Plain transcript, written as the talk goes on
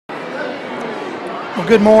Well,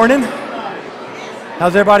 good morning.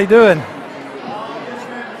 How's everybody doing?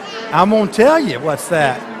 I'm going to tell you what's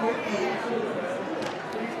that.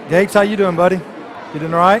 Gates, how you doing, buddy? You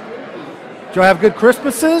doing all right? Did you have good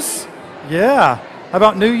Christmases? Yeah. How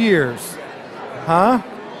about New Year's? Huh?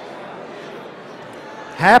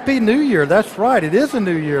 Happy New Year. That's right. It is a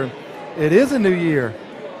new year. It is a new year.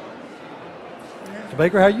 So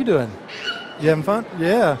Baker, how you doing? You having fun?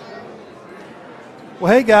 Yeah.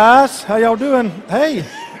 Well, hey, guys. How y'all doing? Hey.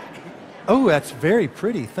 Oh, that's very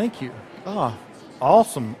pretty. Thank you. Oh,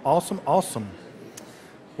 awesome, awesome, awesome.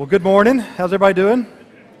 Well, good morning. How's everybody doing?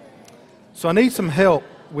 So I need some help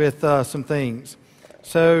with some things.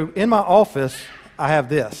 So in my office, I have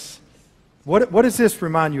this. What does this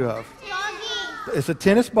remind you of? Doggy. It's a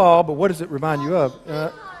tennis ball, but what does it remind you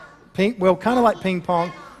of? Ping. Well, kind of like ping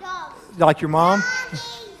pong. Like your mom?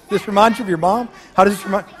 This reminds you of your mom? How does this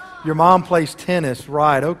remind? Your mom plays tennis,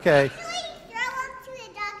 right? Okay.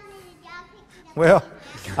 Well,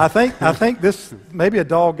 I think this, maybe a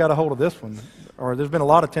dog got a hold of this one, or there's been a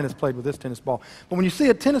lot of tennis played with this tennis ball. But when you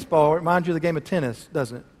see a tennis ball, it reminds you of the game of tennis,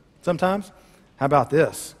 doesn't it? Sometimes? How about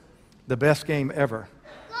this? The best game ever.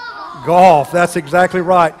 Golf. That's exactly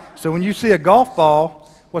right. So when you see a golf ball,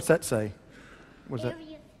 what's that say? What's that?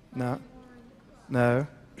 No. No.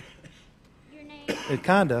 It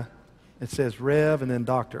kinda. It says Rev and then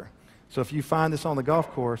Doctor. So if you find this on the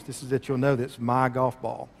golf course, this is it. You'll know that it's my golf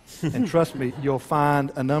ball. And trust me, you'll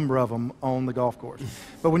find a number of them on the golf course.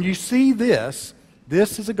 But when you see this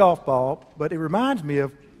is a golf ball, but it reminds me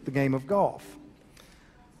of the game of golf.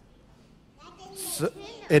 So,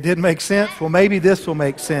 it didn't make sense? Well, maybe this will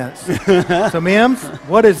make sense. So, Mims,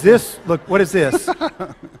 what is this? Look, what is this?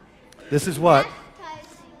 This is what?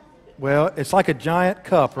 Well, it's like a giant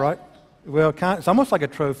cup, right? Well, it's almost like a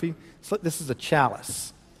trophy. So this is a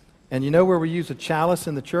chalice. And you know where we use a chalice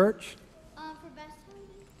in the church? For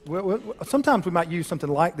baptism? Well, sometimes we might use something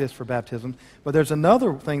like this for baptism, but there's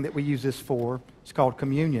another thing that we use this for. It's called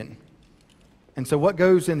communion. And so what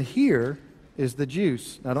goes in here is the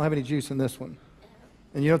juice. Now, I don't have any juice in this one.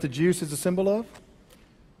 And you know what the juice is a symbol of?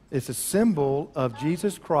 It's a symbol of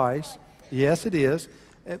Jesus Christ. Yes, it is.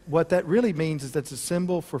 What that really means is that's a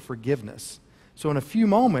symbol for forgiveness. So in a few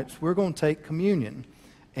moments, we're going to take communion.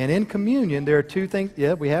 And in communion, there are two things.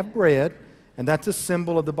 Yeah, we have bread, and that's a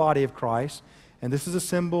symbol of the body of Christ. And this is a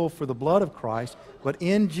symbol for the blood of Christ. But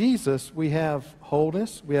in Jesus, we have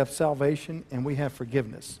wholeness, we have salvation, and we have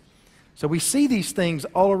forgiveness. So we see these things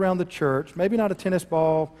all around the church. Maybe not a tennis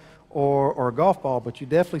ball or a golf ball, but you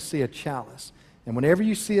definitely see a chalice. And whenever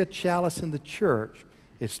you see a chalice in the church,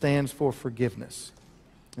 it stands for forgiveness.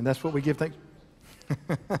 And that's what we give thanks.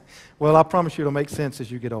 Well, I promise you it'll make sense as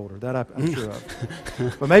you get older. That I'm sure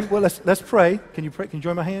of. But maybe, well, let's pray. Can you pray? Can you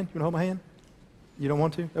join my hand? You want to hold my hand? You don't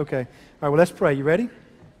want to? Okay. All right, well, let's pray. You ready?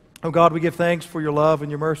 Oh, God, we give thanks for your love and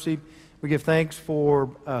your mercy. We give thanks for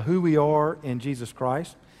who we are in Jesus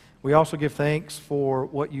Christ. We also give thanks for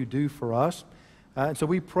what you do for us. And so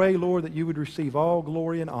we pray, Lord, that you would receive all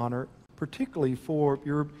glory and honor, particularly for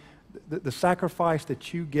the sacrifice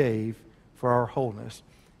that you gave for our wholeness.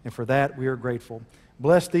 And for that, we are grateful.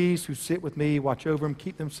 Bless these who sit with me, watch over them,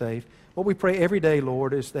 keep them safe. What we pray every day,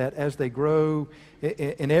 Lord, is that as they grow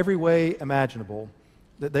in every way imaginable,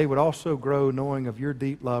 that they would also grow knowing of your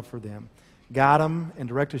deep love for them. Guide them and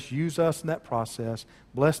direct us, use us in that process.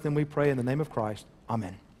 Bless them, we pray, in the name of Christ.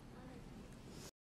 Amen.